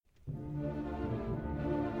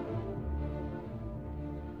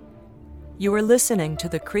You are listening to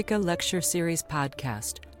the Krika Lecture Series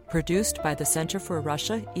podcast, produced by the Center for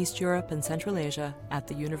Russia, East Europe, and Central Asia at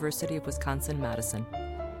the University of Wisconsin-Madison.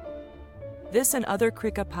 This and other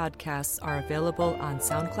Krika podcasts are available on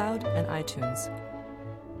SoundCloud and iTunes.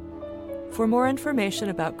 For more information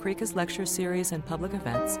about Krika's lecture series and public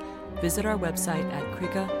events, visit our website at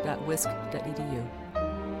krika.wisc.edu.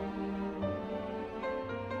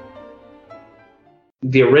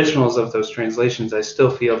 The originals of those translations, I still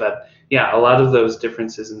feel that, a lot of those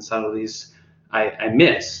differences and subtleties I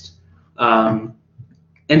missed. And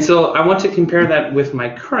so I want to compare that with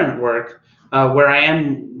my current work, where I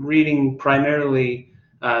am reading primarily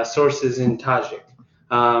sources in Tajik.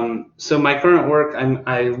 So my current work,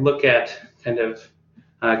 I look at kind of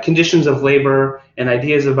conditions of labor and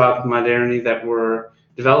ideas about modernity that were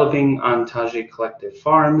developing on Tajik collective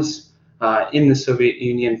farms in the Soviet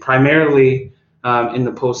Union, primarily in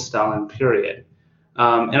the post-Stalin period.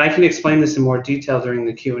 And I can explain this in more detail during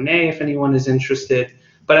the Q&A if anyone is interested,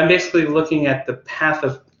 but I'm basically looking at the path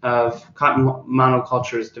of cotton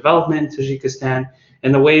monoculture's development in Tajikistan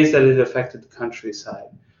and the ways that it affected the countryside.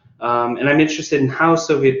 And I'm interested in how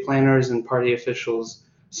Soviet planners and party officials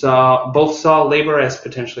saw labor as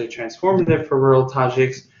potentially transformative for rural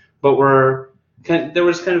Tajiks, but there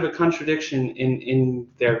was kind of a contradiction in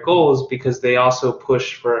their goals because they also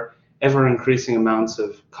pushed for ever-increasing amounts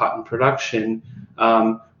of cotton production,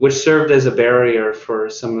 which served as a barrier for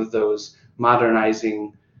some of those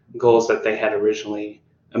modernizing goals that they had originally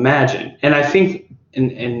imagined. And I think,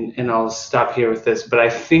 and I'll stop here with this, but I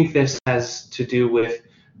think this has to do with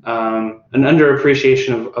an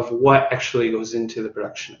underappreciation of what actually goes into the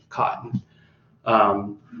production of cotton.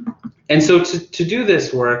 And so to do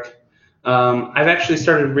this work, I've actually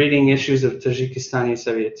started reading issues of Tajikistani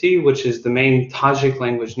Sovyeti, which is the main Tajik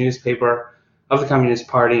language newspaper of the Communist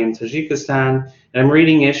Party in Tajikistan, and I'm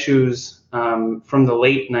reading issues from the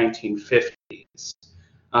late 1950s.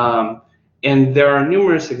 And there are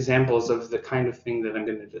numerous examples of the kind of thing that I'm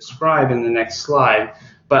going to describe in the next slide,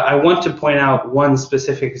 but I want to point out one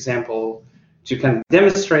specific example to kind of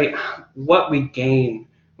demonstrate what we gain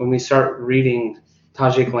when we start reading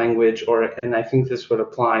Tajik language, and I think this would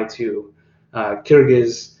apply to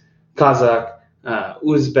Kyrgyz, Kazakh,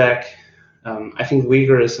 Uzbek. I think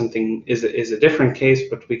Uyghur is a different case,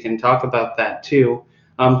 but we can talk about that too.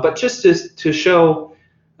 But just to show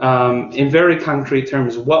in very concrete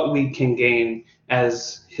terms what we can gain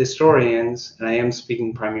as historians, and I am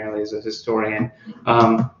speaking primarily as a historian,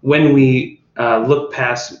 when we look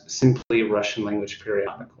past simply Russian language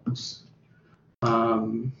periodicals.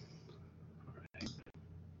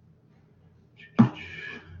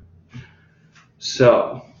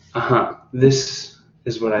 So, this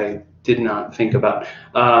is what I did not think about.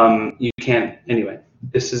 Anyway,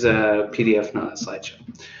 this is a PDF, not a slideshow.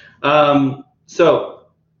 So,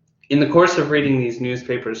 in the course of reading these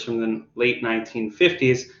newspapers from the late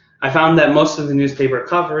 1950s, I found that most of the newspaper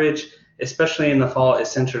coverage, especially in the fall, is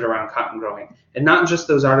centered around cotton growing. And not just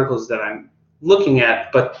those articles that I'm looking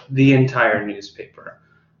at, but the entire newspaper.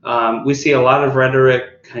 We see a lot of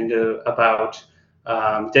rhetoric kind of about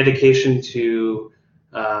dedication to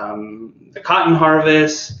the cotton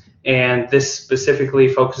harvest, and this specifically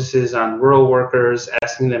focuses on rural workers,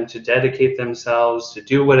 asking them to dedicate themselves to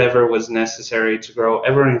do whatever was necessary to grow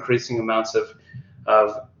ever-increasing amounts of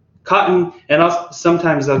cotton, and also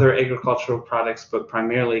sometimes other agricultural products, but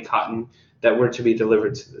primarily cotton, that were to be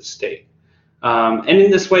delivered to the state. And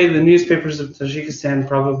in this way, the newspapers of Tajikistan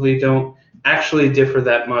probably don't actually differ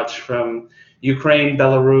that much from Ukraine,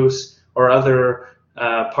 Belarus, or other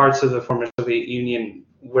parts of the former Soviet Union,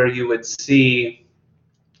 where you would see,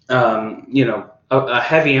 a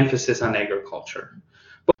heavy emphasis on agriculture.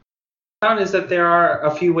 But what I found is that there are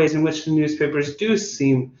a few ways in which the newspapers do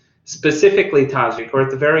seem specifically Tajik, or at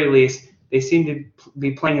the very least, they seem to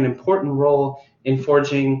be playing an important role in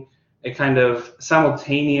forging a kind of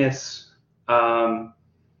simultaneous, or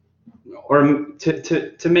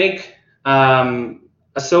to make a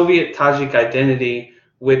Soviet Tajik identity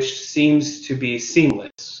which seems to be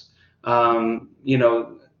seamless.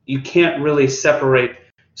 You can't really separate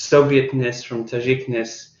Sovietness from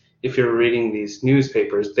Tajikness if you're reading these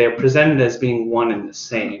newspapers. They're presented as being one and the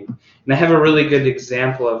same. And I have a really good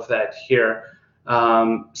example of that here.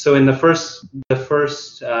 So in the first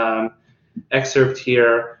excerpt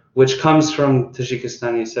here, which comes from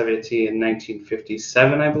Tajikistani Sovyeti in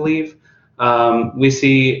 1957, I believe, we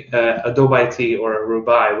see a dobaiti, or a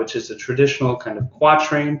rubai, which is a traditional kind of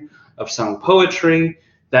quatrain of sung poetry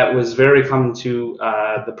that was very common to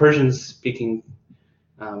the Persian-speaking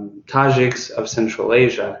Tajiks of Central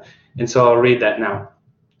Asia. And so I'll read that now.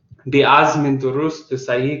 Bi azmin durust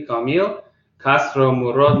sahi kamil Castro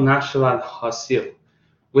Murod Nashavad Hasil,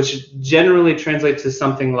 which generally translates to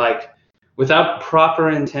something like, without proper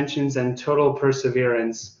intentions and total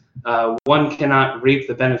perseverance, one cannot reap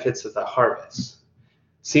the benefits of the harvest.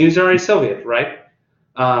 Seems very Soviet, right?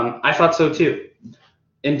 I thought so too,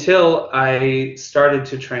 until I started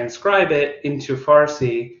to transcribe it into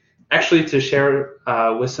Farsi, actually to share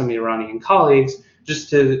with some Iranian colleagues, just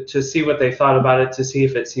to see what they thought about it, to see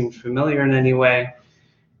if it seemed familiar in any way.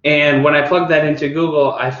 And when I plugged that into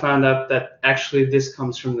Google, I found out that actually this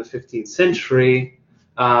comes from the 15th century,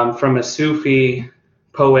 from a Sufi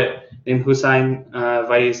poet named Hussein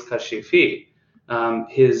Faiz Kashifi,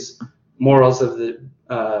 his Morals of the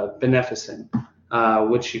Beneficent,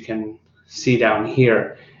 which you can see down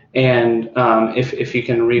here. And if you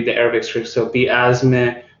can read the Arabic script, so Bi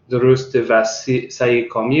Azme Durust va Sa'i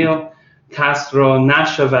Komil, Castro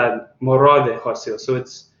Nashavad Morad Hasil. So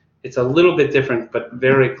it's a little bit different, but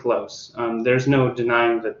very close. There's no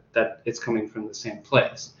denying that it's coming from the same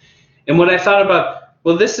place. And what I thought about,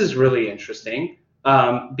 well, this is really interesting,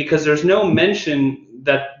 because there's no mention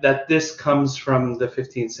that this comes from the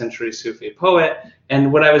 15th century Sufi poet.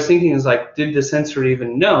 And what I was thinking is, like, did the censor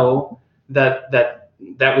even know that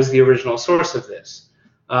was the original source of this?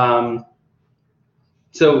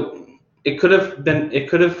 So it could have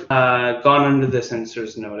gone under the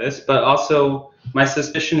censor's notice, but also my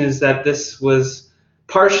suspicion is that this was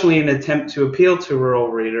partially an attempt to appeal to rural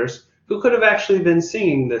readers who could have actually been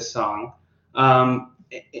singing this song,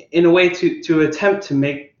 in a way to attempt to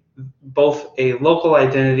make both a local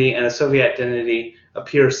identity and a Soviet identity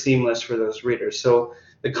appear seamless for those readers. So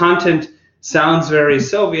the content sounds very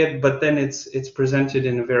Soviet, but then it's presented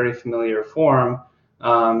in a very familiar form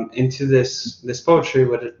into this poetry,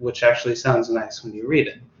 which actually sounds nice when you read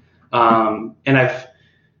it. And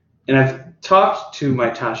I've talked to my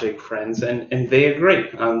Tajik friends, and they agree.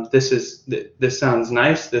 This sounds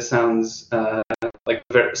nice. This sounds like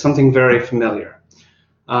something very familiar.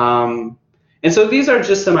 And so these are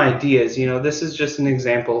just some ideas. This is just an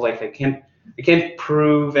example. Like, I can't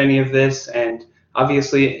prove any of this, and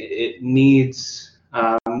obviously it needs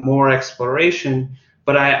more exploration.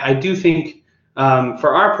 But I do think,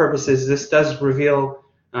 for our purposes, this does reveal,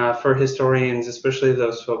 for historians, especially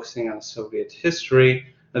those focusing on Soviet history,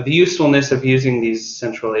 the usefulness of using these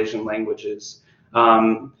Central Asian languages.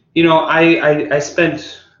 I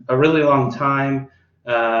spent a really long time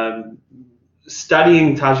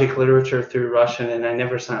studying Tajik literature through Russian, and I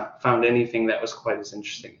never found anything that was quite as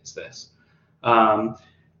interesting as this.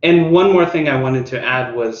 And one more thing I wanted to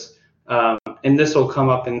add was, and this will come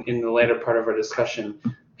up in the later part of our discussion,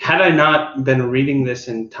 had I not been reading this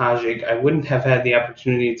in Tajik, I wouldn't have had the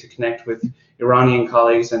opportunity to connect with Iranian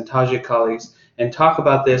colleagues and Tajik colleagues and talk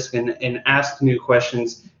about this and ask new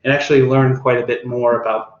questions and actually learn quite a bit more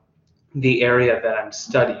about the area that I'm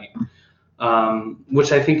studying,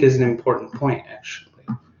 which I think is an important point, actually.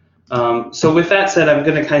 So with that said, I'm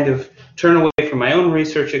going to kind of turn away from my own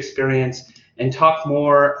research experience and talk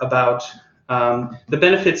more about the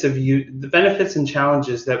benefits and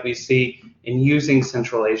challenges that we see in using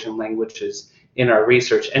Central Asian languages in our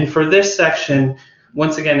research. And for this section,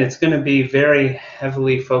 once again, it's going to be very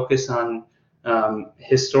heavily focused on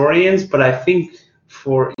historians, but I think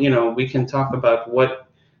we can talk about what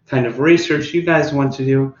kind of research you guys want to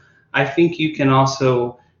do. I think you can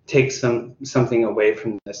also take something away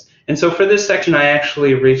from this. And so for this section, I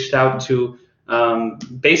actually reached out to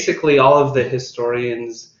basically all of the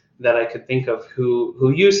historians that I could think of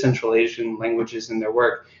who use Central Asian languages in their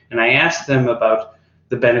work, and I asked them about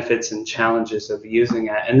the benefits and challenges of using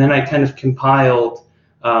it. And then I kind of compiled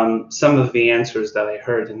some of the answers that I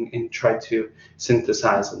heard and tried to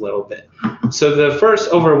synthesize a little bit. So the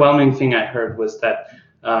first overwhelming thing I heard was that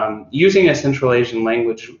using a Central Asian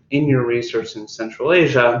language in your research in Central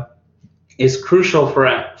Asia is crucial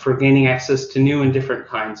for gaining access to new and different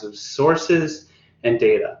kinds of sources and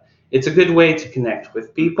data. It's a good way to connect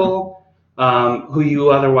with people who you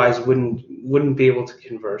otherwise wouldn't be able to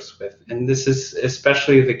converse with. And this is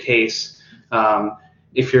especially the case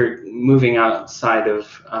if you're moving outside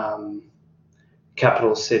of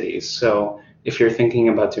capital cities. So if you're thinking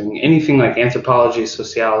about doing anything like anthropology,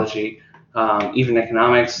 sociology, even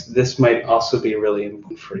economics, this might also be really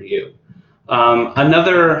important for you.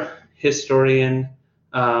 Another historian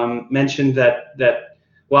mentioned that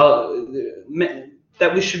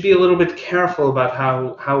we should be a little bit careful about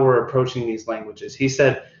how we're approaching these languages. He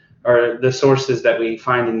said, or the sources that we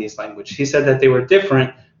find in these languages. He said that they were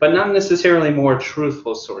different, but not necessarily more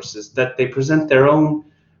truthful sources, that they present their own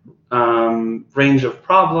range of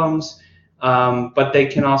problems, but they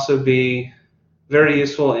can also be very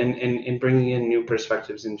useful in bringing in new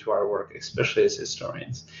perspectives into our work, especially as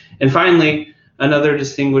historians. And finally, another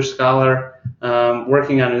distinguished scholar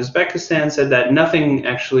working on Uzbekistan said that nothing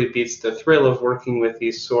actually beats the thrill of working with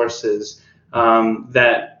these sources,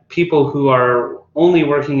 that people who are only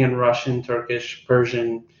working in Russian, Turkish,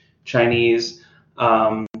 Persian, Chinese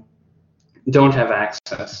don't have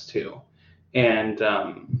access to. And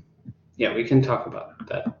yeah, we can talk about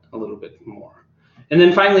that a little bit more. And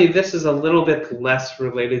then finally, this is a little bit less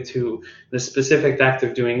related to the specific act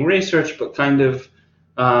of doing research, but kind of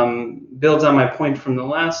builds on my point from the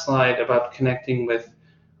last slide about connecting with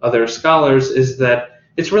other scholars, is that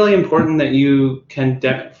it's really important that you can,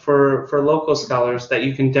 for local scholars, that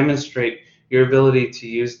you can demonstrate your ability to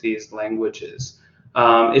use these languages.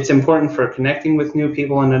 It's important for connecting with new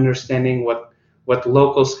people and understanding what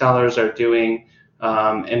local scholars are doing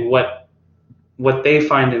and what they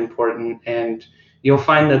find important, and you'll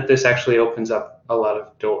find that this actually opens up a lot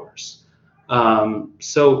of doors.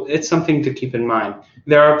 So it's something to keep in mind.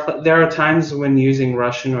 There are times when using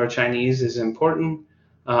Russian or Chinese is important,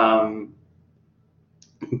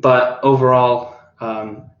 but overall,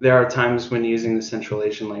 there are times when using the Central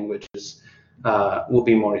Asian languages will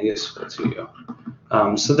be more useful to you.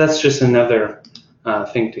 So that's just another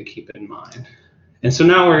thing to keep in mind. And so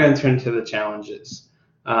now we're going to turn to the challenges,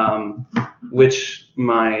 which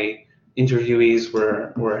my interviewees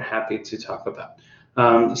were happy to talk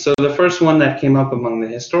about. So the first one that came up among the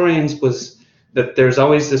historians was that there's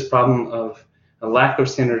always this problem of a lack of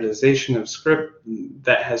standardization of script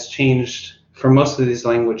that has changed for most of these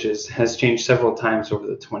languages, has changed several times over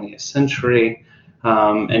the 20th century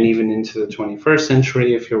and even into the 21st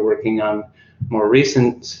century if you're working on more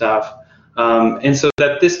recent stuff. And so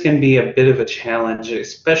that this can be a bit of a challenge,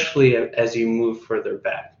 especially as you move further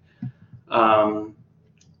back.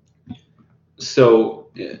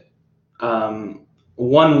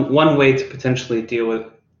 One way to potentially deal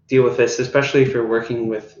with this, especially if you're working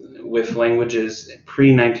with languages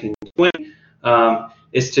pre-1920,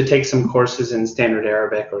 is to take some courses in Standard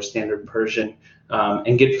Arabic or Standard Persian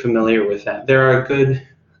and get familiar with that.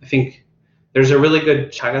 I think there's a really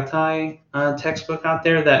good Chagatai textbook out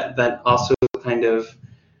there that also kind of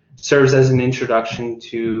serves as an introduction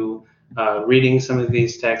to reading some of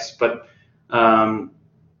these texts, but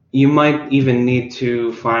you might even need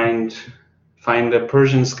to find a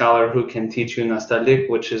Persian scholar who can teach you Nastaliq,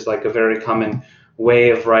 which is like a very common way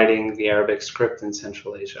of writing the Arabic script in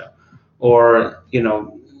Central Asia. Or,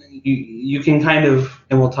 you can kind of,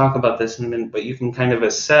 and we'll talk about this in a minute, but you can kind of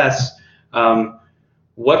assess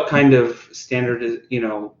what kind of standard,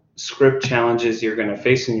 script challenges you're going to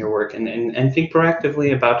face in your work, and think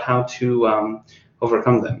proactively about how to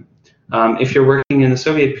overcome them. If you're working in the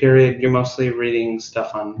Soviet period, you're mostly reading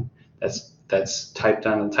stuff that's typed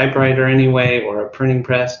on a typewriter anyway, or a printing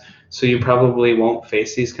press, so you probably won't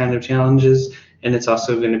face these kind of challenges, and it's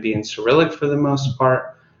also going to be in Cyrillic for the most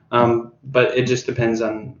part, but it just depends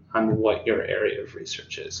on what your area of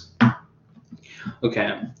research is.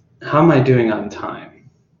 Okay, how am I doing on time?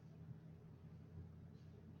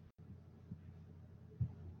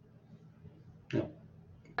 No.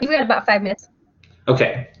 We got about 5 minutes.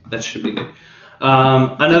 Okay, that should be good.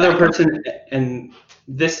 Another person, and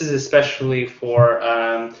this is especially for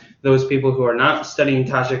those people who are not studying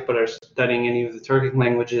Tajik but are studying any of the Turkic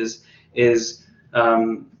languages, is,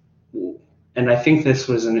 and I think this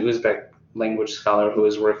was an Uzbek language scholar who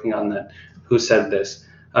was working on that, who said this,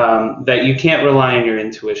 that you can't rely on your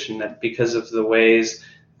intuition, that because of the ways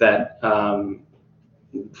that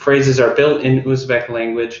phrases are built in Uzbek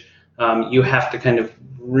language, you have to kind of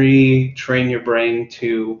retrain your brain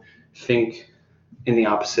to think in the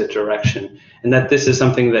opposite direction, and that this is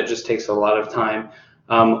something that just takes a lot of time.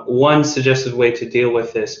 One suggested way to deal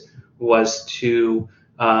with this was to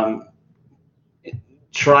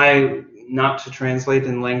try not to translate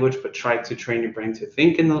in language, but try to train your brain to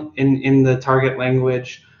think in the target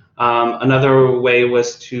language. Another way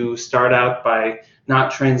was to start out by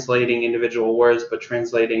not translating individual words, but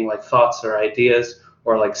translating like thoughts or ideas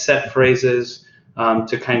or like set phrases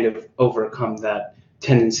to kind of overcome that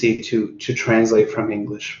tendency to translate from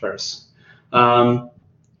English first.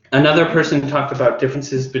 Another person talked about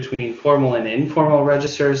differences between formal and informal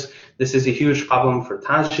registers. This is a huge problem for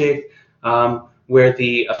Tajik, where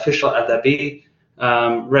the official Adabi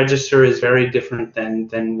register is very different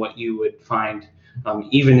than what you would find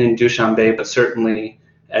even in Dushanbe, but certainly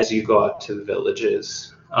as you go out to the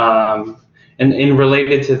villages. And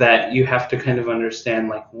related to that, you have to kind of understand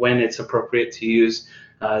like when it's appropriate to use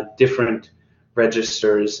different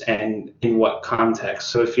registers and in what context.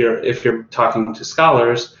 So if you're talking to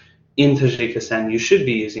scholars in Tajikistan, you should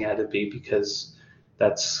be using Adabi because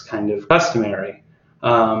that's kind of customary.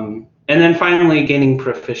 And then finally, gaining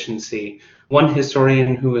proficiency. One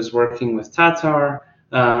historian who was working with Tatar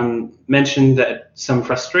mentioned that some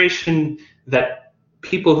frustration that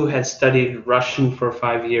people who had studied Russian for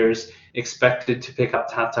 5 years expected to pick up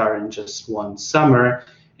Tatar in just one summer,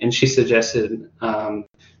 and she suggested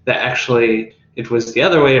that actually it was the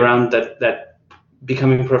other way around, that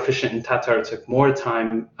becoming proficient in Tatar took more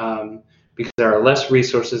time because there are less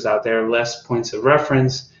resources out there, less points of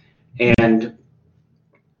reference, and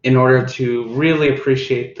in order to really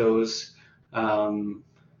appreciate those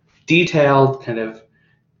detailed kind of,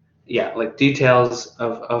 like details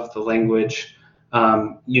of the language,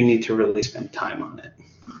 you need to really spend time on it.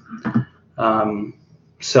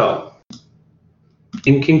 So,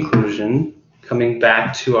 in conclusion, coming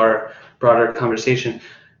back to our broader conversation,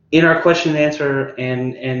 in our question and answer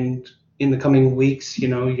and in the coming weeks,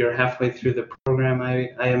 you're halfway through the program,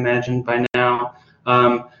 I imagine by now.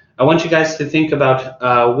 I want you guys to think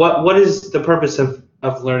about what is the purpose of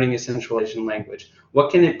learning a Central Asian language?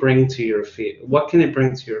 What can it bring to your field? What can it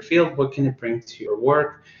bring to your field? What can it bring to your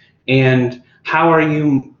work? And how are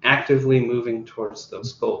you actively moving towards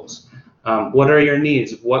those goals? What are your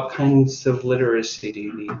needs? What kinds of literacy do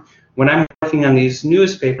you need? When I'm working on these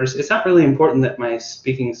newspapers, it's not really important that my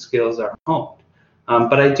speaking skills are honed,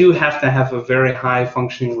 but I do have to have a very high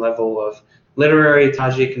functioning level of literary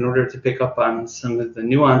Tajik in order to pick up on some of the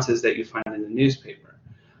nuances that you find in the newspaper.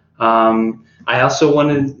 I also want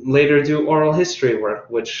to later do oral history work,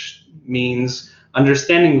 which means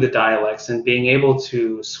understanding the dialects and being able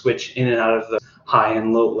to switch in and out of the high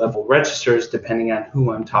and low level registers depending on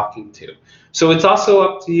who I'm talking to. So it's also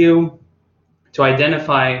up to you to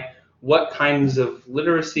identify what kinds of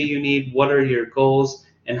literacy you need, what are your goals,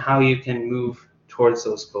 and how you can move towards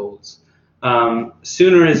those goals.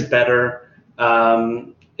 Sooner is better.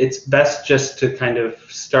 It's best just to kind of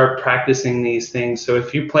start practicing these things. So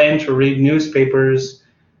if you plan to read newspapers,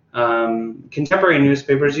 contemporary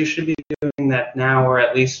newspapers, you should be doing that now, or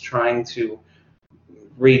at least trying to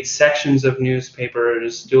read sections of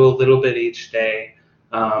newspapers, do a little bit each day,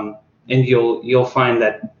 and you'll find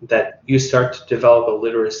that you start to develop a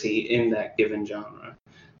literacy in that given genre.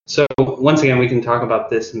 So once again, we can talk about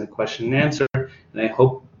this in the question and answer, and I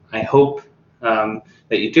hope that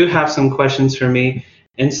you do have some questions for me.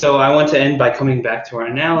 And so I want to end by coming back to our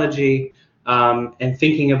analogy and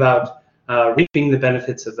thinking about reaping the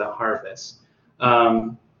benefits of the harvest.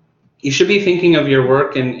 You should be thinking of your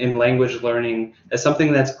work in language learning as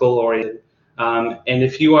something that's goal-oriented. And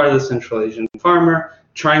if you are the Central Asian farmer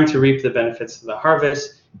trying to reap the benefits of the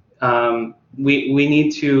harvest, we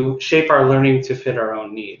need to shape our learning to fit our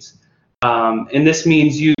own needs. And this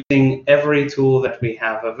means using every tool that we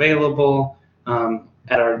have available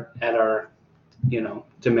at our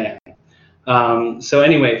demand. So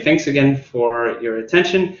anyway, thanks again for your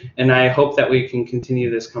attention, and I hope that we can continue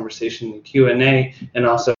this conversation in Q&A and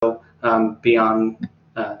also beyond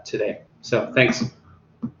today. So thanks.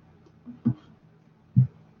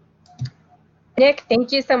 Nick,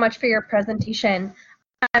 thank you so much for your presentation.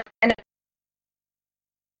 And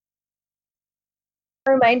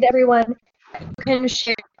remind everyone that you can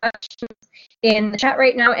share questions in the chat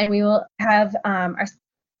right now, and we will have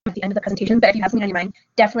at the end of the presentation. But if you have something on your mind,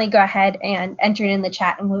 definitely go ahead and enter it in the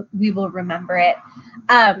chat, and we will remember it.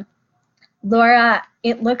 Laura,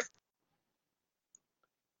 it looks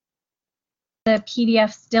the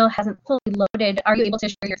PDF still hasn't fully loaded. Are you able to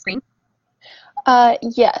share your screen?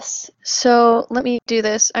 Yes. So let me do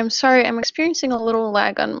this. I'm sorry, I'm experiencing a little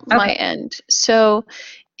lag on my end. So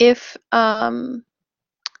if the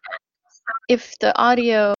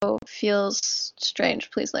audio feels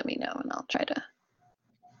strange, please let me know, and I'll try to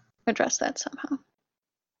address that somehow.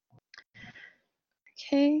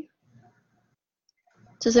 Okay.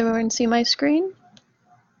 Does everyone see my screen?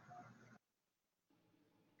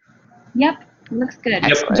 Yep, looks good.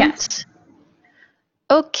 Excellent. Yes.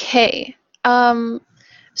 Okay.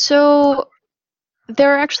 So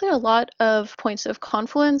there are actually a lot of points of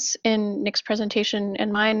confluence in Nick's presentation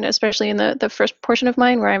and mine, especially in the first portion of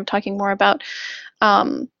mine, where I'm talking more about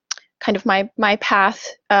kind of my path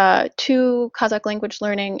to Kazakh language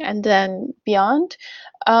learning and then beyond.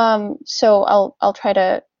 So I'll try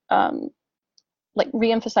to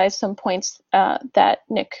reemphasize some points that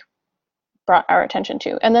Nick brought our attention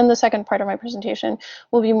to. And then the second part of my presentation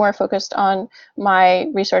will be more focused on my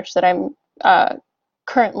research that I'm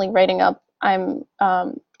currently writing up. I'm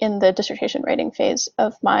in the dissertation writing phase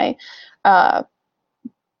of my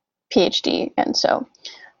PhD, and so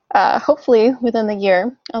hopefully within the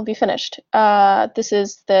year I'll be finished. This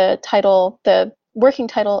is the title, the working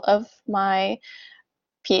title of my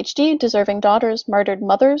PhD, Deserving Daughters, Martyred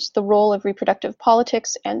Mothers, the Role of Reproductive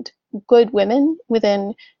Politics and Good Women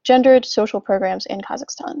Within Gendered Social Programs in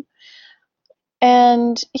Kazakhstan.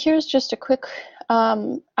 And here's just a quick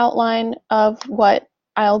outline of what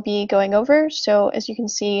I'll be going over. So as you can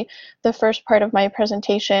see, the first part of my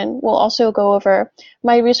presentation will also go over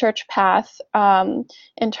my research path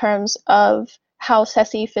in terms of how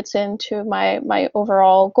CESI fits into my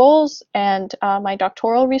overall goals and my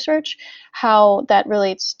doctoral research, how that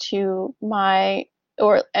relates to my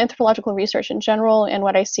or anthropological research in general, and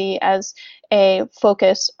what I see as a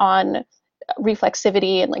focus on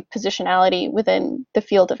reflexivity and like positionality within the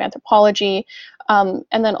field of anthropology, and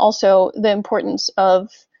then also the importance of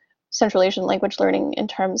Central Asian language learning in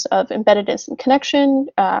terms of embeddedness and connection.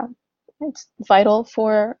 It's vital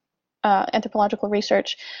for anthropological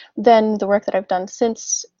research. Then the work that I've done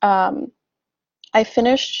since I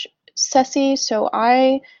finished CESI. So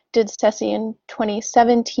I did CESI in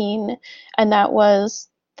 2017, and that was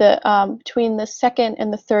the between the second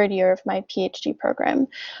and the third year of my PhD program.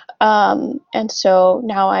 And so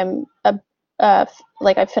now I'm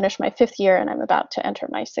like I finished my 5th year and I'm about to enter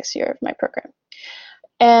my 6th year of my program.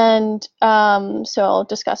 And so I'll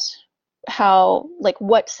discuss how, like,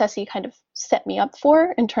 what CESI kind of set me up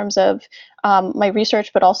for in terms of my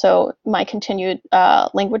research, but also my continued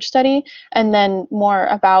language study, and then more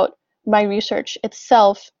about my research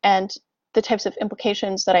itself and the types of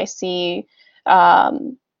implications that I see,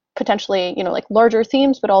 potentially, you know, like larger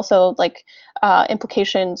themes, but also like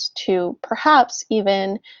implications to perhaps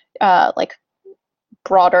even like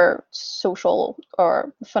broader social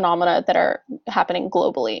or phenomena that are happening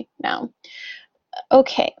globally now.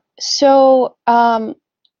 Okay, so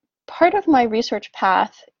part of my research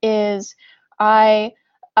path is I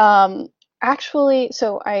actually,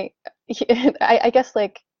 so I guess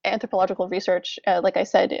like anthropological research, like I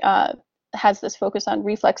said, has this focus on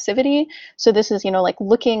reflexivity. So this is, you know, like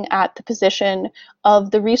looking at the position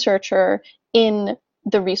of the researcher in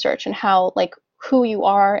the research and how, like, who you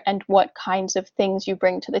are and what kinds of things you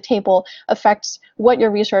bring to the table affects what you're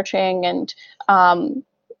researching and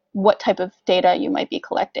what type of data you might be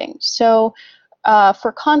collecting. So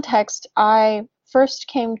for context, I first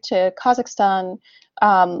came to Kazakhstan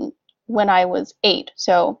when I was 8.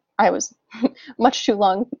 So I was much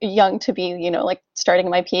too young to be, you know, like starting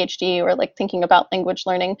my PhD or like thinking about language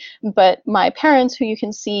learning. But my parents, who you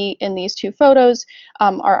can see in these 2 photos,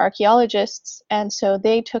 are archaeologists, and so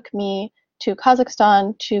they took me to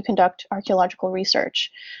Kazakhstan to conduct archaeological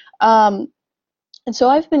research. And so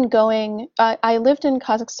I've been going, I lived in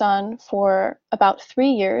Kazakhstan for about 3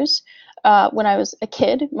 years. When I was a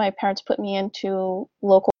kid, my parents put me into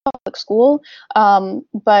local public school,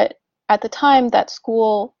 but at the time that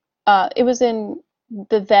school, it was in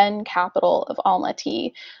the then capital of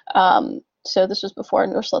Almaty. So this was before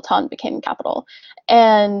Nur-Sultan became capital.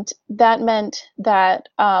 And that meant that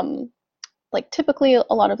like typically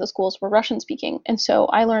a lot of the schools were Russian speaking. And so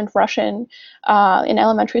I learned Russian in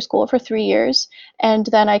elementary school for 3 years. And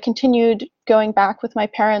then I continued going back with my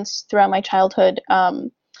parents throughout my childhood.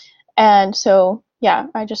 And so, yeah,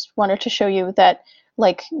 I just wanted to show you that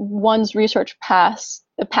like one's research path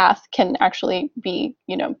can actually be,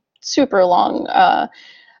 you know, super long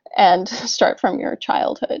and start from your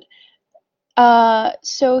childhood.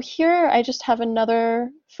 So here I just have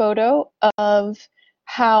another photo of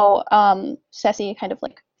how CESI kind of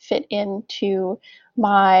like fit into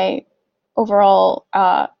my overall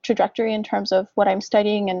trajectory in terms of what I'm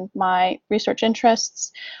studying and my research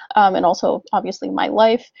interests, and also obviously my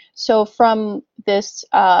life. So from this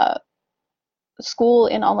school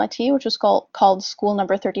in Almaty, which was called School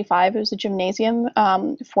Number 35, it was a gymnasium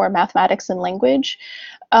for mathematics and language,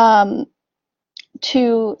 to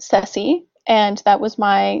CESI, and that was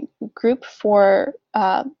my group for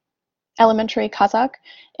elementary Kazakh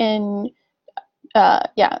in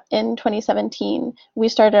 2017. We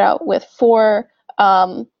started out with 4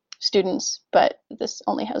 students, but this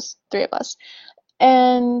only has 3 of us.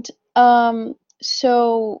 And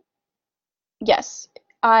so yes,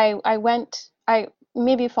 I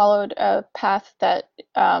maybe followed a path that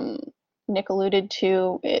Nick alluded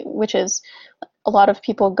to, which is a lot of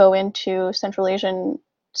people go into Central Asian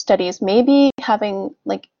studies maybe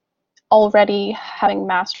already having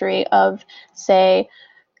mastery of, say,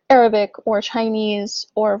 Arabic or Chinese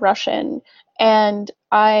or Russian. And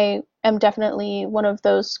I am definitely one of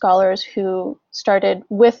those scholars who started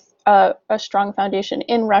with a strong foundation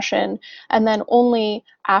in Russian, and then only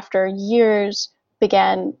after years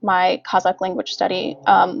began my Kazakh language study.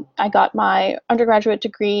 I got my undergraduate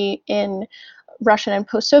degree in Russian and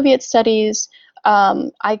post-Soviet studies.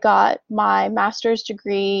 I got my master's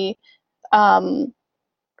degree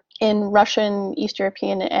in Russian, East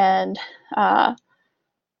European, and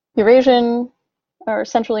Eurasian or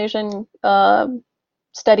Central Asian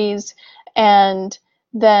studies, and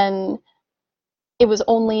then it was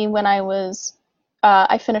only when I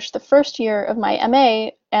finished the first year of my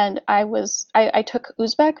MA, and I took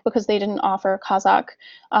Uzbek because they didn't offer Kazakh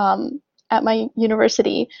at my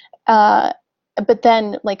university. But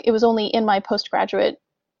then, like, it was only in my postgraduate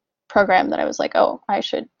program that I was like, oh, I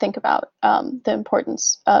should think about the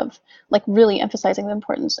importance of, like, really emphasizing the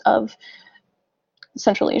importance of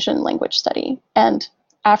Central Asian language study. And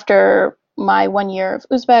after my 1 year of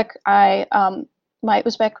Uzbek, my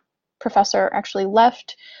Uzbek professor actually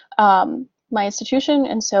left my institution,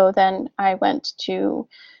 and so then I went to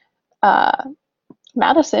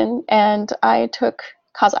Madison and I took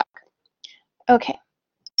Kazakh. Okay,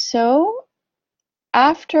 so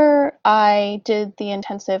after I did the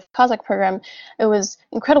intensive Kazakh program, it was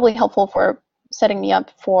incredibly helpful for setting me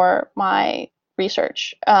up for my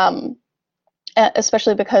research,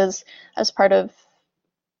 especially because as part of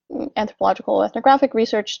anthropological ethnographic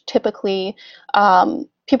research, typically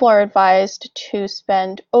people are advised to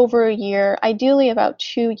spend over a year, ideally about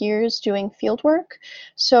 2 years, doing field work.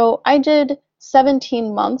 So I did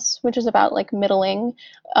 17 months, which is about like middling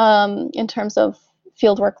in terms of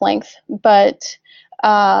fieldwork length. But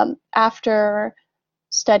after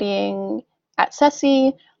studying at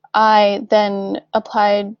CESI, I then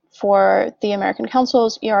applied for the American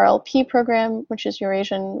Council's ERLP program, which is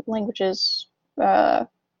Eurasian Languages,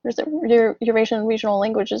 Eurasian Regional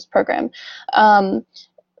Languages program,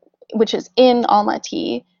 which is in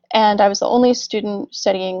Almaty. And I was the only student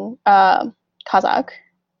studying Kazakh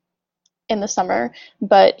in the summer,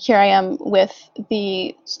 but here I am with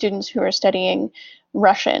the students who are studying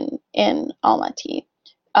Russian in Almaty.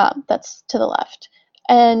 That's to the left.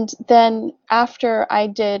 And then after I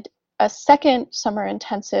did a second summer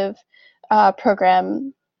intensive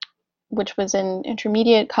program, which was in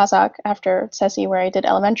intermediate Kazakh after CESI, where I did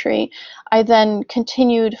elementary, I then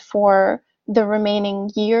continued for the remaining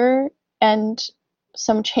year and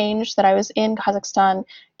some change that I was in Kazakhstan,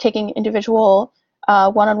 taking individual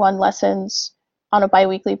one-on-one lessons on a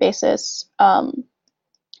biweekly basis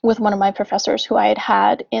with one of my professors who I had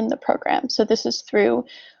had in the program. So this is through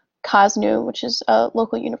KazNU, which is a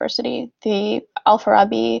local university, the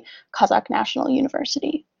Al-Farabi Kazakh National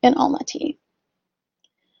University in Almaty.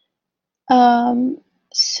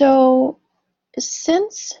 So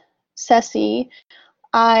since CESI,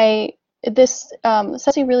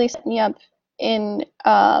 CESI really set me up in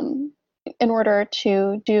order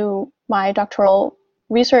to do my doctoral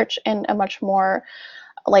research in a much more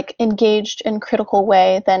like engaged and critical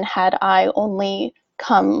way than had I only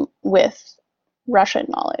come with Russian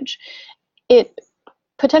knowledge. It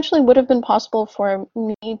potentially would have been possible for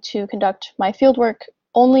me to conduct my fieldwork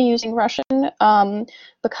only using Russian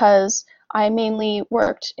because I mainly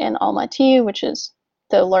worked in Almaty, which is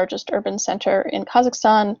the largest urban center in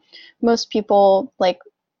Kazakhstan. Most people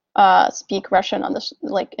speak Russian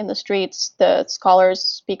in the streets. The scholars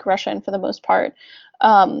speak Russian for the most part,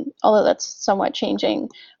 although that's somewhat changing.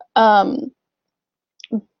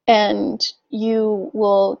 And you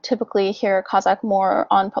will typically hear Kazakh more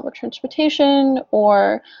on public transportation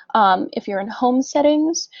or if you're in home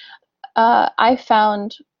settings. I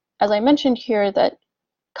found, as I mentioned here, that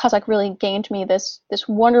Kazakh really gained me this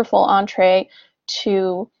wonderful entree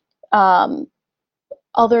to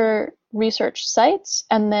other research sites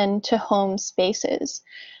and then to home spaces.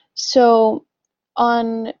 So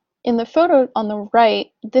in the photo on the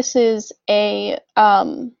right, this is the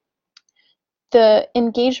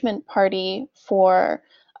engagement party for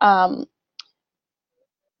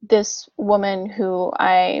this woman who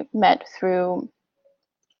I met through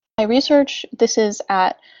my research. This is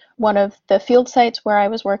at one of the field sites where I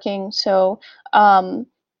was working. So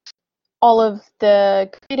all of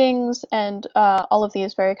the greetings and all of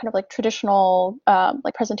these very kind of like traditional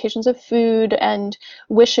like presentations of food and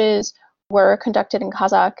wishes were conducted in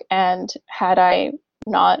Kazakh. And had I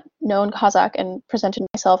not known Kazakh and presented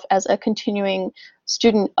myself as a continuing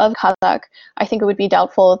student of Kazakh, I think it would be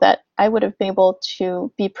doubtful that I would have been able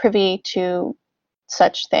to be privy to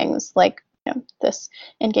such things like this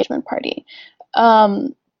engagement party.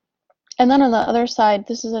 And then on the other side,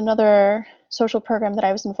 this is another social program that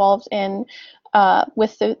I was involved in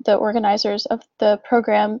with the organizers of the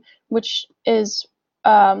program, which is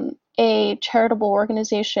a charitable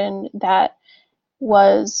organization that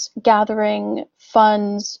was gathering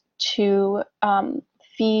funds to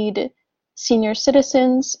feed senior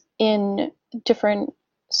citizens in different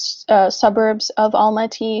suburbs of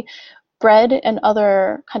Almaty bread and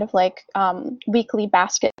other kind of like weekly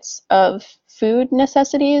baskets of food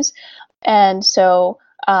necessities. And so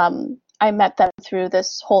I met them through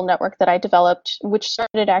this whole network that I developed, which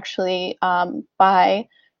started actually by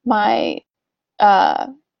my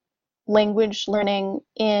language learning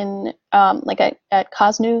in at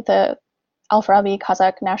KAZNU, the Al-Farabi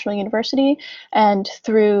Kazakh National University, and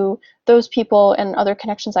through those people and other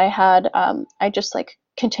connections I had, I just like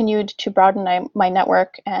continued to broaden my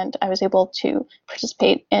network, and I was able to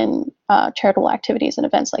participate in charitable activities and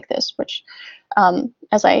events like this, which,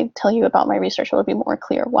 as I tell you about my research, it'll be more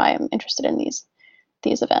clear why I'm interested in these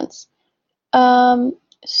events.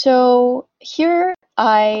 So here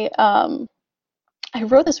I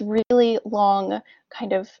wrote this really long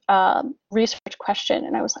kind of research question,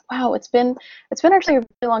 and I was like, wow, it's been actually a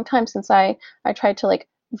really long time since I tried to like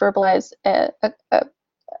verbalize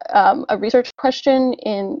a research question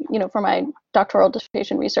in, for my doctoral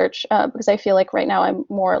dissertation research, because I feel like right now I'm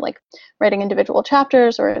more like writing individual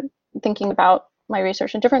chapters or thinking about my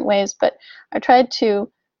research in different ways, but I tried to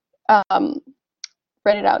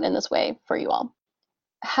write it out in this way for you all.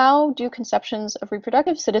 How do conceptions of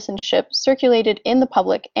reproductive citizenship circulated in the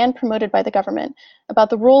public and promoted by the government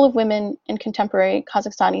about the role of women in contemporary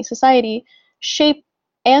Kazakhstani society shape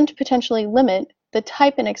and potentially limit the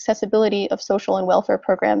type and accessibility of social and welfare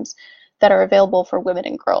programs that are available for women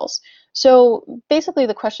and girls? So basically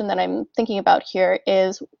the question that I'm thinking about here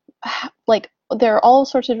is, like, there are all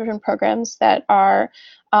sorts of different programs that are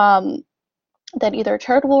that either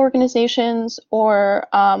charitable organizations or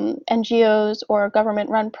NGOs or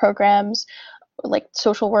government-run programs, like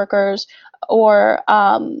social workers, or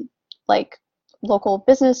like local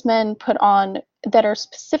businessmen put on, that are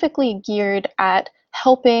specifically geared at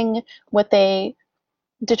helping what they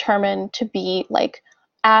determine to be like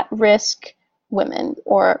at-risk women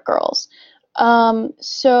or girls.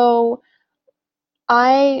 So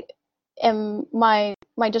I am my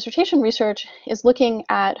dissertation research is looking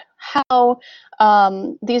at how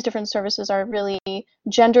these different services are really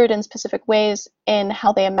gendered in specific ways in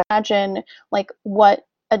how they imagine like what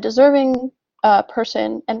a deserving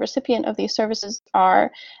person and recipient of these services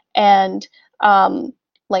are, and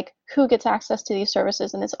like who gets access to these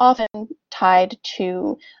services, and it's often tied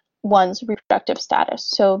to one's reproductive status.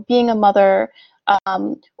 So being a mother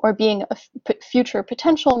or being a future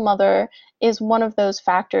potential mother is one of those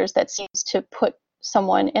factors that seems to put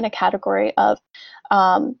someone in a category of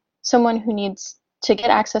someone who needs to get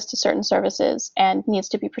access to certain services and needs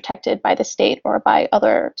to be protected by the state or by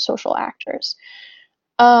other social actors.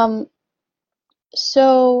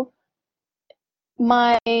 So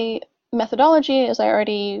my methodology, as I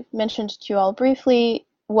already mentioned to you all briefly,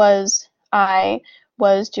 was I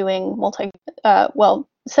was doing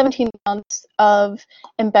 17 months of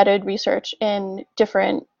embedded research in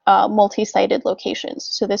different multi-sited locations.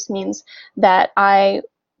 So this means that I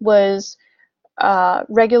was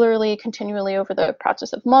regularly, continually over the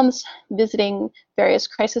process of months, visiting various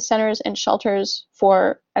crisis centers and shelters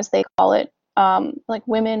for, as they call it, like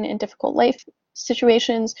women in difficult life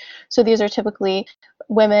situations. So these are typically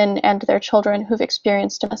women and their children who've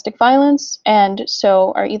experienced domestic violence, and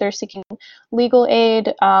so are either seeking legal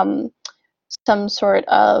aid, some sort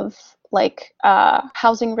of like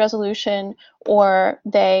housing resolution, or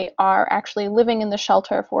they are actually living in the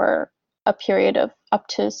shelter for a period of up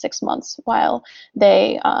to 6 months while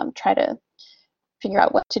they try to figure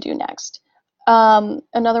out what to do next.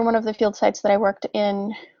 Another one of the field sites that I worked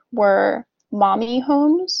in were mommy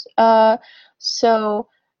homes. So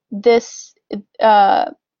these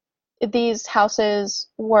houses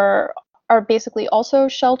are basically also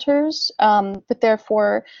shelters, but they're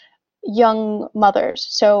for young mothers,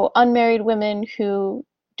 so unmarried women who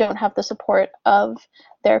don't have the support of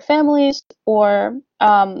their families or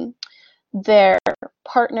their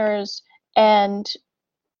partners, and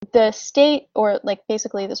the state, or like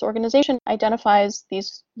basically this organization, identifies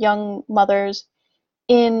these young mothers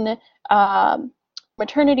in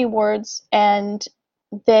maternity wards, and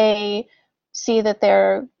they see that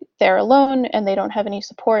they're alone and they don't have any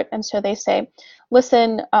support, and so they say,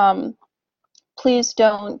 listen, please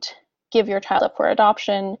don't give your child up for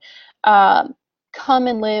adoption. Come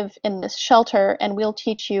and live in this shelter, and we'll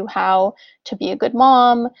teach you how to be a good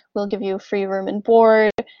mom. We'll give you free room and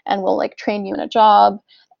board, and we'll like train you in a job.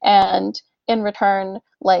 And in return,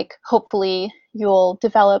 like hopefully you'll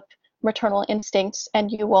develop maternal instincts,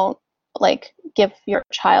 and you won't like give your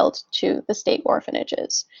child to the state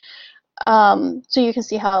orphanages. So you can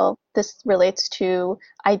see how this relates to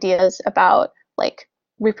ideas about like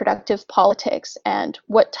reproductive politics and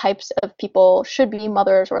what types of people should be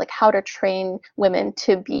mothers, or like how to train women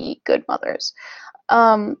to be good mothers.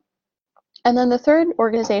 And then the third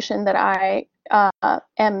organization that I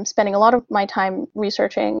am spending a lot of my time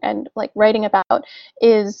researching and like writing about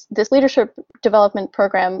is this leadership development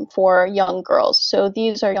program for young girls. So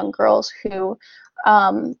these are young girls who,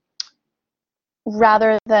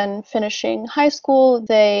 rather than finishing high school,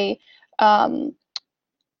 they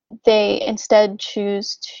instead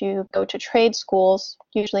choose to go to trade schools,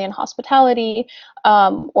 usually in hospitality,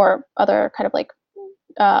 or other kind of like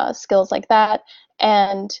skills like that.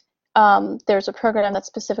 And there's a program that's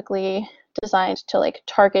specifically designed to like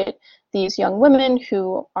target these young women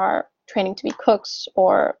who are training to be cooks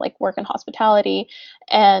or like work in hospitality,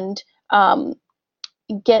 and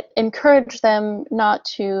encourage them not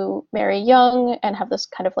to marry young and have this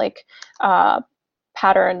kind of like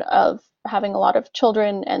pattern of having a lot of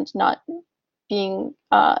children and not being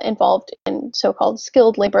involved in so-called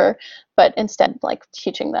skilled labor, but instead like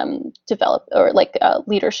teaching them develop or like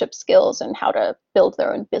leadership skills and how to build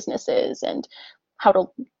their own businesses and how to,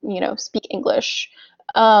 speak English.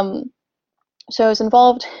 So I was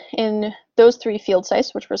involved in those 3 field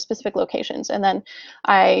sites, which were specific locations, and then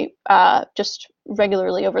I just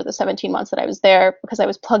regularly over the 17 months that I was there, because I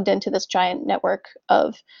was plugged into this giant network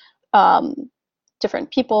of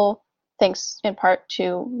different people, thanks in part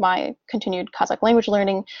to my continued Kazakh language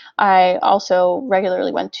learning, I also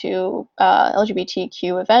regularly went to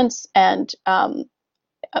LGBTQ events and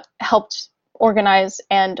helped organize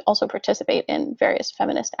and also participate in various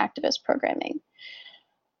feminist activist programming.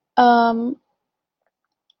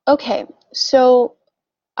 Okay, so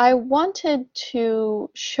I wanted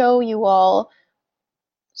to show you all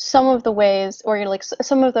some of the ways, or like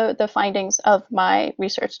some of the findings of my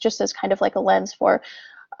research, just as kind of like a lens for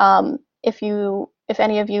if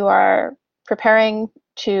any of you are preparing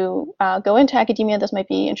to go into academia, this might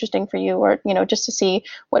be interesting for you, or just to see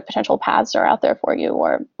what potential paths are out there for you,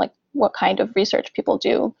 or like what kind of research people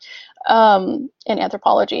do in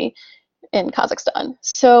anthropology in Kazakhstan.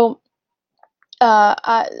 So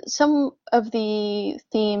some of the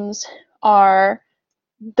themes are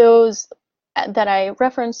those that I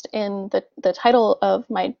referenced in the title of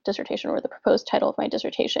my dissertation, or the proposed title of my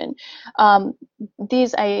dissertation.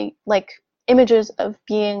 These I like images of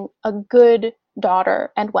being a good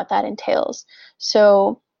daughter and what that entails.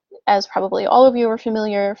 So, as probably all of you are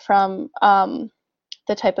familiar from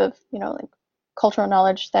the type of like cultural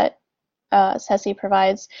knowledge that CESI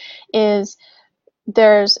provides, is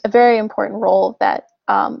there's a very important role that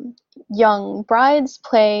young brides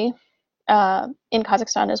play in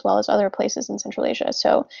Kazakhstan as well as other places in Central Asia.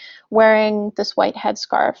 So wearing this white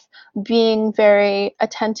headscarf, being very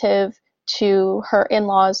attentive to her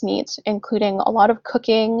in-laws' needs, including a lot of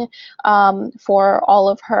cooking for all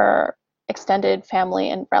of her extended family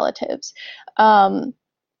and relatives.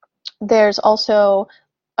 There's also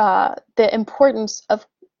the importance of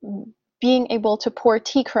being able to pour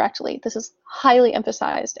tea correctly. This is highly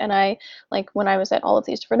emphasized, and I like when I was at all of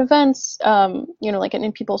these different events, like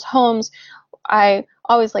in people's homes, I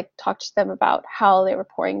always like talked to them about how they were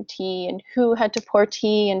pouring tea and who had to pour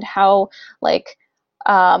tea and how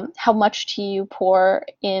much tea you pour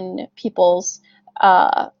in people's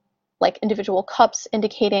like individual cups,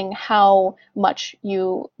 indicating how much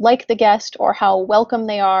you like the guest or how welcome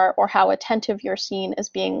they are or how attentive you're seen as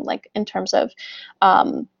being, like in terms of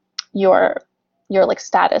your like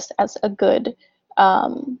status as a good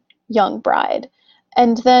young bride.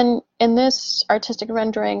 And then in this artistic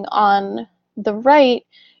rendering on the right,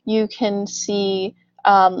 you can see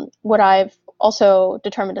what I've also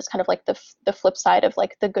determined as kind of like the flip side of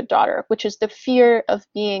like the good daughter, which is the fear of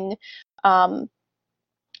being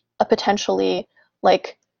a potentially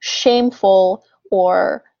like shameful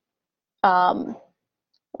or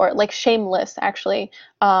like shameless, actually,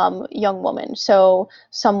 young woman. So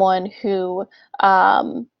someone who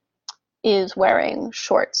is wearing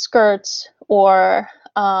short skirts or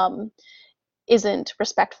isn't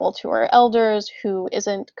respectful to her elders, who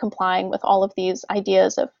isn't complying with all of these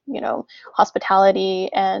ideas of, hospitality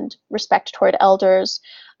and respect toward elders.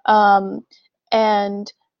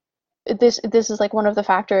 And this is like one of the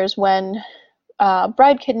factors when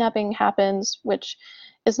bride kidnapping happens, which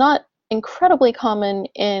is not incredibly common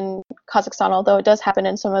in Kazakhstan, although it does happen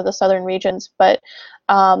in some of the southern regions. But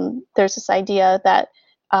there's this idea that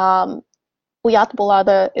uyat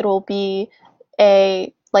bulada, it will be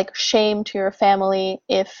a like shame to your family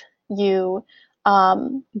if you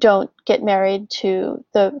don't get married to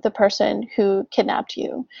the person who kidnapped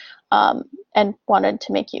you and wanted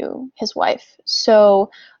to make you his wife.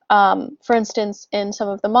 So for instance, in some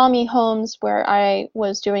of the mommy homes where I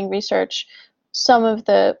was doing research, some of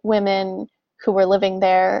the women who were living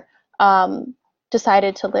there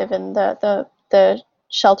decided to live in the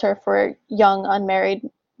shelter for young unmarried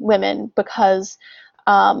women because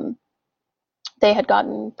they had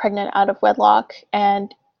gotten pregnant out of wedlock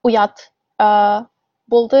and uyat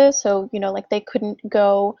buldu, so like they couldn't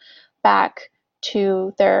go back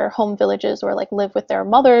to their home villages or like live with their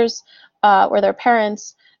mothers or their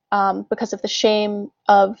parents because of the shame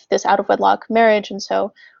of this out of wedlock marriage, and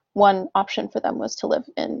so one option for them was to live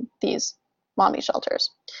in these mommy shelters.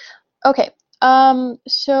 Okay,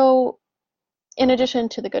 so in addition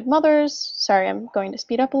to the good mothers, sorry, I'm going to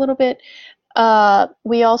speed up a little bit.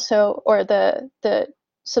 We also, or the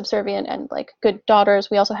subservient and like good daughters,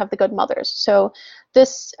 we also have the good mothers. So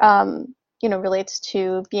this, relates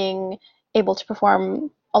to being able to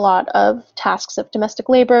perform a lot of tasks of domestic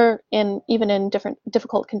labor even in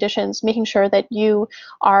difficult conditions, making sure that you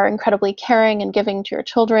are incredibly caring and giving to your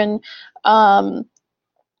children,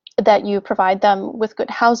 that you provide them with good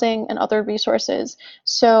housing and other resources.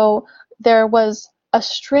 So there was a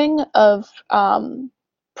string of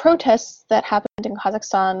protests that happened in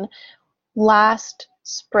Kazakhstan last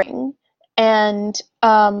spring, and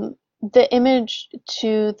the image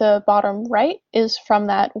to the bottom right is from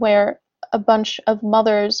that, where a bunch of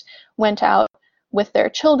mothers went out with their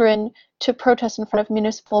children to protest in front of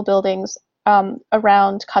municipal buildings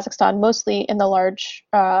around Kazakhstan, mostly in the large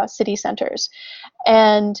city centers.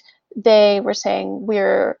 And they were saying,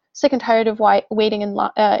 we're sick and tired of waiting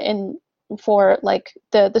in for like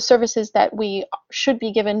the services that we should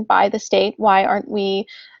be given by the state. Why aren't we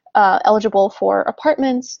eligible for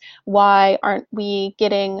apartments? Why aren't we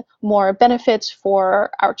getting more benefits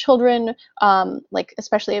for our children, like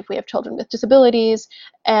especially if we have children with disabilities?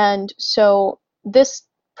 And so this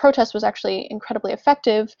protest was actually incredibly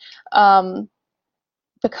effective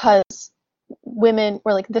because women,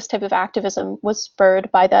 or like this type of activism was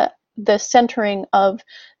spurred by the centering of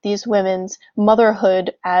these women's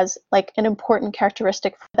motherhood as like an important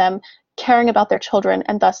characteristic for them, caring about their children,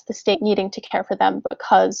 and thus the state needing to care for them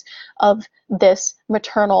because of this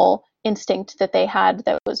maternal instinct that they had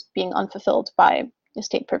that was being unfulfilled by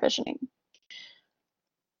state provisioning.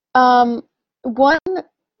 One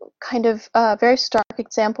kind of very stark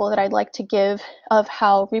example that I'd like to give of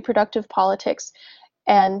how reproductive politics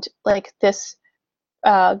and like this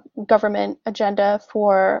government agenda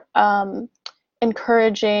for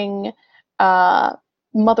encouraging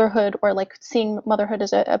motherhood, or like seeing motherhood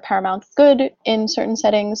as a paramount good in certain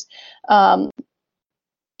settings, in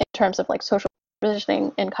terms of like social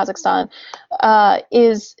positioning in Kazakhstan,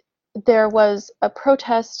 is there was a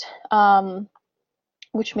protest,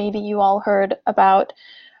 which maybe you all heard about,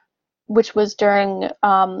 which was during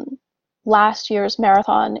last year's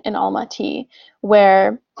marathon in Almaty,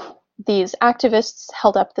 where these activists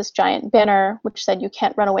held up this giant banner which said, "You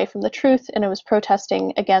can't run away from the truth," and it was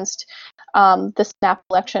protesting against the snap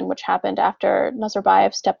election, which happened after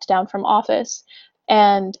Nazarbayev stepped down from office,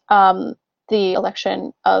 and the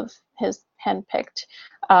election of his handpicked,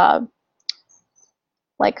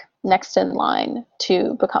 like next in line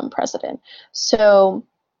to become president. So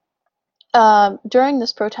during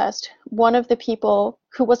this protest, one of the people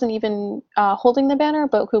who wasn't even holding the banner,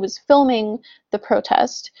 but who was filming the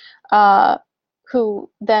protest, who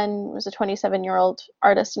then was a 27-year-old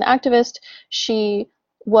artist and activist, she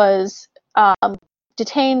was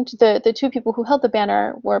detained. The two people who held the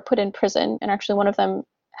banner were put in prison, and actually one of them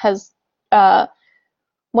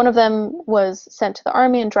was sent to the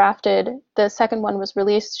army and drafted. The second one was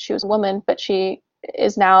released. She was a woman, but she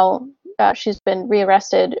is now she's been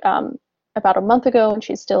rearrested about a month ago, and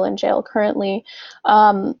she's still in jail currently.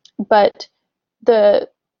 But the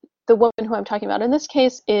woman who I'm talking about in this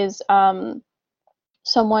case is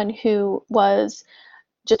someone who was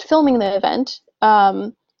just filming the event,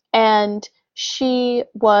 and she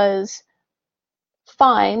was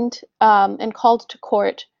fined and called to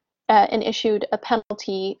court and issued a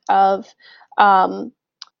penalty of,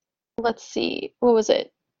 let's see, what was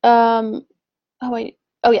it?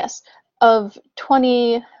 Of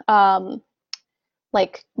 20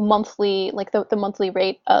 like monthly, like the monthly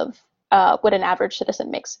rate of what an average citizen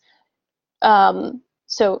makes.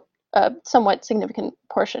 So a somewhat significant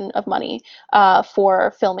portion of money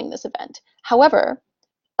for filming this event. However,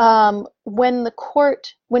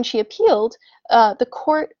 when she appealed, the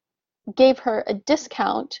court gave her a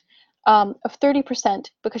discount of 30%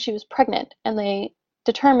 because she was pregnant, and they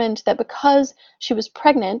determined that because she was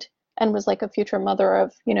pregnant and was like a future mother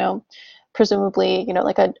of, presumably,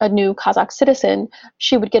 like a new Kazakh citizen,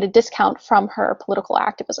 she would get a discount from her political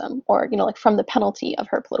activism, or, like from the penalty of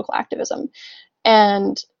her political activism.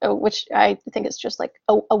 And which I think is just like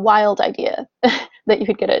a wild idea that you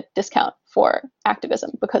could get a discount for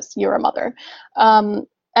activism because you're a mother.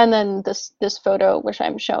 And then this photo, which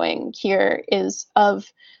I'm showing here, is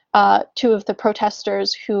of two of the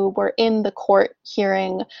protesters who were in the court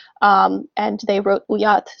hearing, and they wrote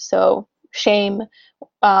uyat, so shame,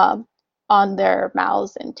 on their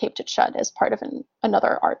mouths and taped it shut as part of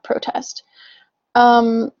another art protest.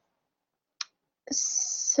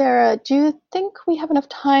 Sarah, do you think we have enough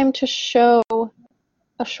time to show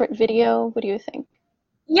a short video? What do you think?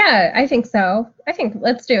 Yeah, I think so. I think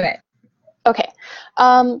let's do it. Okay.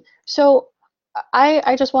 So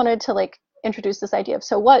I just wanted to like introduce this idea of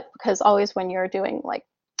so what, because always when you're doing like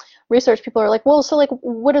research, people are like, well, so like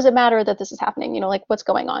what does it matter that this is happening? You know, like what's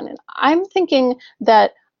going on? And I'm thinking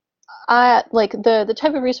that like the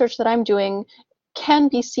type of research that I'm doing can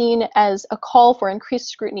be seen as a call for increased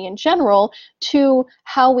scrutiny in general to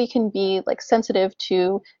how we can be like sensitive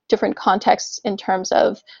to different contexts in terms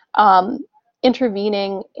of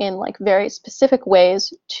intervening in like very specific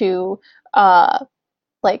ways to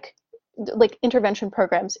like intervention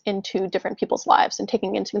programs into different people's lives and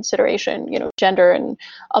taking into consideration, you know, gender and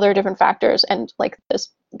other different factors and like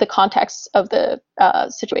the context of the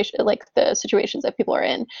situation, like the situations that people are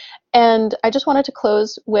in. And I just wanted to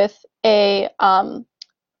close with a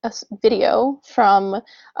video from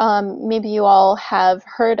maybe you all have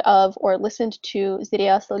heard of or listened to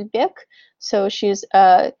Ziria Salibek. So she's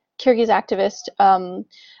a Kyrgyz activist,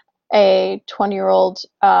 a 20-year-old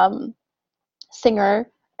singer,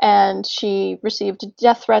 and she received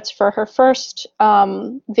death threats for her first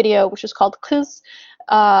video, which is called Kız,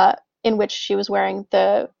 in which she was wearing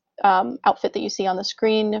the outfit that you see on the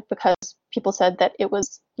screen because people said that it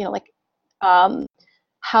was, you know, like,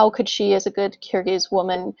 how could she, as a good Kyrgyz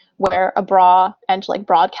woman, wear a bra and like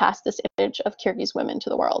broadcast this image of Kyrgyz women to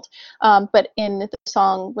the world? But in the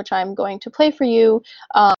song, which I'm going to play for you,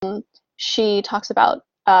 she talks about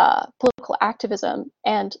political activism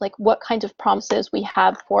and like what kinds of promises we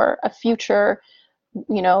have for a future,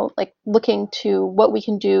 you know, like looking to what we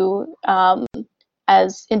can do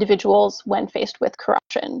as individuals when faced with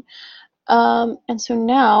corruption. And so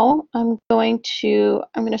now I'm going to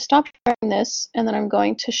stop sharing this, and then I'm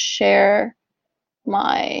going to share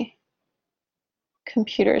my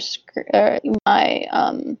computer screen,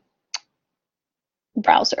 my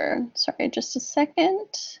browser. Sorry, just a second.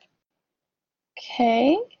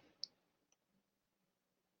 Okay.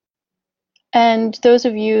 And those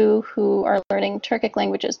of you who are learning Turkic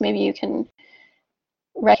languages, maybe you can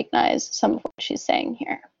recognize some of what she's saying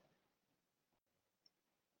here.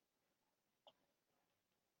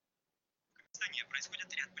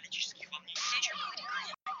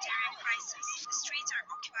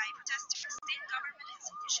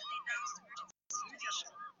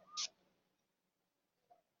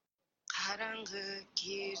 Karanlık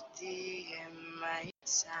girdiğim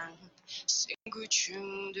aytsang, sen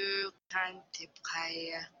gücüңdү кантип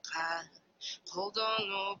каяка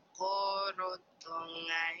колдонуп коротуң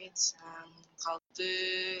айтсаң,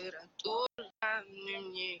 калтыра турган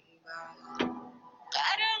эмнең бар?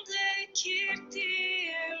 Karanlık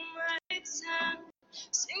girdiğim aytsang,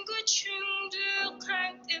 sen gücüңdү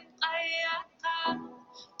кантип каяка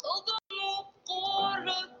колдонуp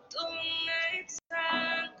коротуң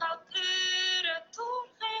айтсаң, калтыра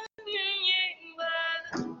турган эмнең бар?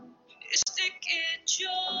 Эчтеке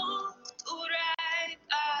жоктур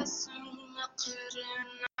айтасың,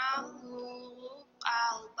 акырын алып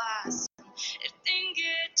албасын,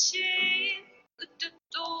 эртеңге чейин күтүп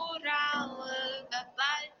туралы да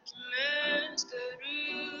балким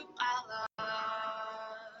өзгөрүп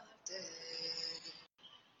каларды.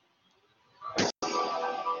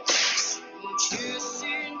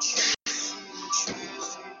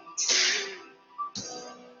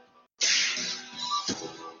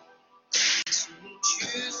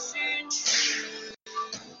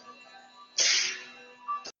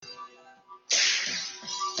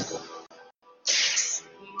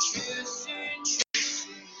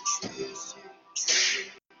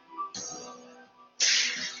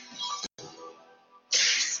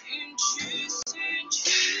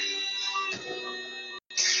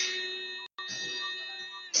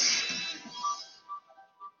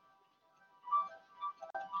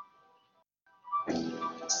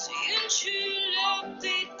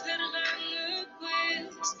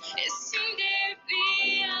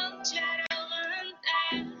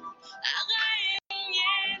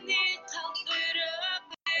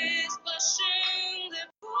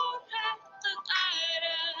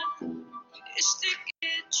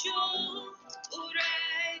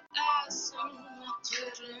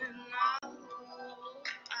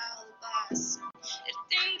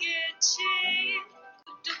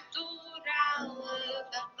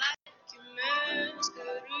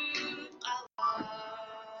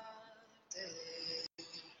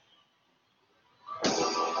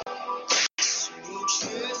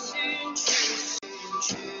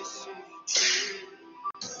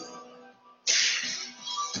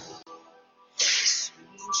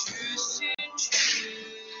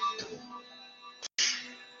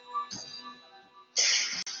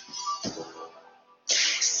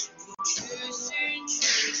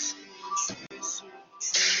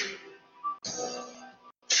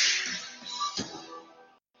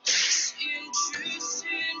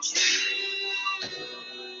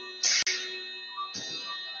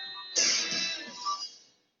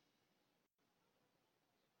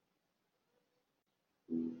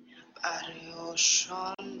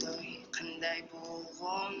 아르오션더이 간다이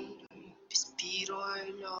보건더이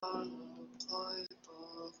비스피로일런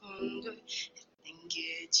거이보건더이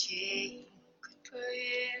땡게지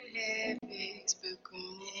그토의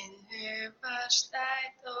빅스부군인을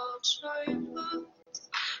바스타이도 소이부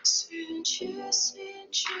순주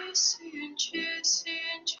순주 순주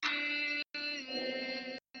순주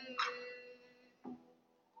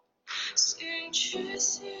순주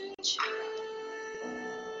순주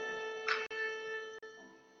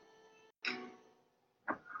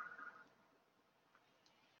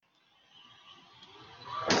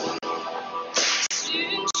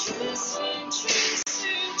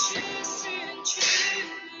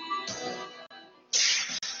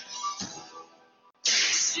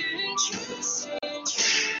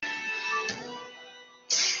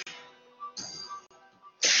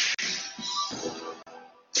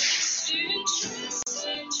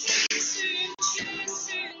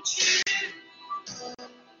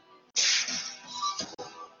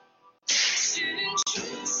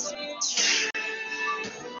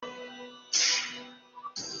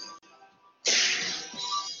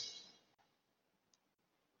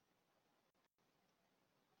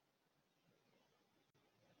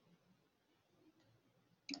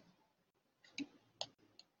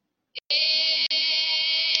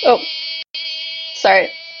Oh, sorry.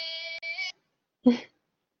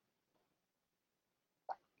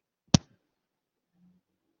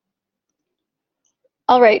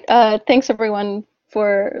 All right. Thanks everyone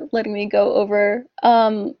for letting me go over.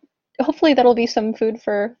 Hopefully that'll be some food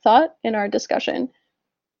for thought in our discussion.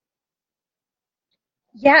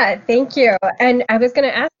 Yeah, thank you. And I was going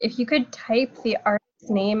to ask if you could type the artist's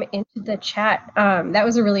name into the chat. That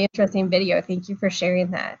was a really interesting video. Thank you for sharing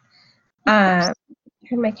that.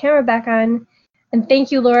 Turn my camera back on. And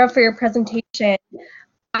thank you, Laura, for your presentation.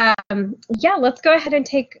 Yeah, let's go ahead and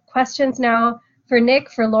take questions now for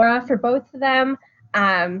Nick, for Laura, for both of them.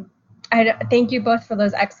 I thank you both for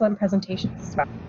those excellent presentations as well.